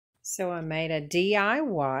So I made a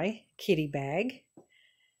DIY kitty bag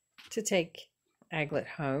to take Aglet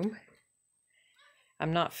home.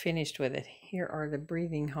 I'm not finished with it. Here are the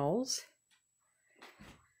breathing holes.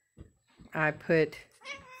 I put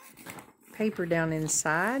paper down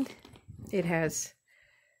inside. It has,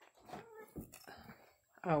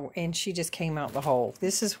 oh, and she just came out the hole.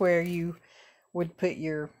 This is where you would put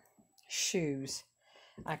your shoes.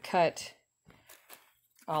 I cut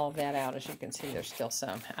all of that out. As you can see, there's still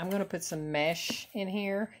some. I'm going to put some mesh in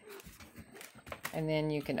here, and then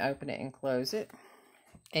you can open it and close it.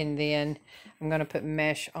 And then I'm going to put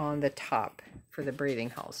mesh on the top for the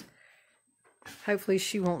breathing holes. Hopefully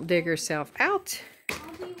she won't dig herself out. I'll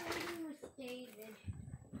be waiting with David.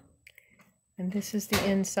 And this is the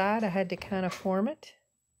inside. I had to kind of form it.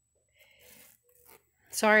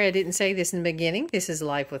 Sorry I didn't say this in the beginning. This is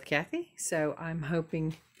Life with Kathy. So I'm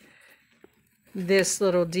hoping this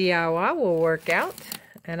little DIY will work out.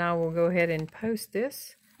 And I will go ahead and post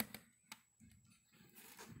this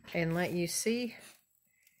and let you see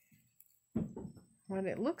what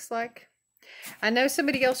it looks like. I know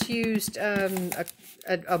somebody else used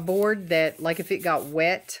a board that, like, if it got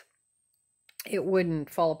wet, it wouldn't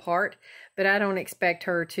fall apart. But I don't expect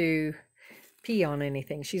her to pee on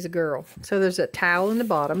anything. She's a girl. So there's a towel in the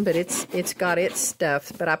bottom, but it's got its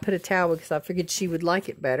stuff. But I put a towel because I figured she would like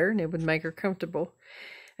it better and it would make her comfortable.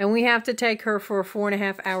 And we have to take her for a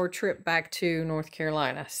 4.5-hour trip back to North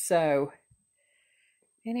Carolina. So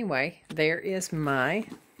anyway, there is my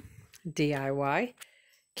DIY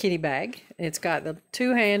kitty bag. It's got the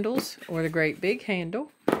 2 handles, or the great big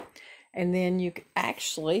handle, and then you can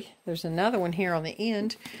actually, there's another one here on the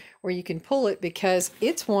end where you can pull it because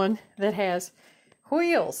it's one that has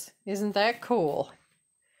wheels. Isn't that cool?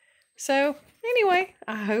 So anyway,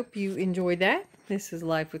 I hope you enjoyed that. This is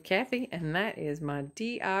Life with Kathy, and that is my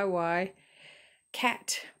DIY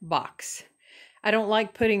cat box. I don't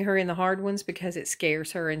like putting her in the hard ones because it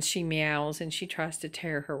scares her and she meows and she tries to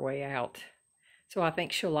tear her way out. So I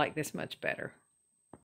think she'll like this much better.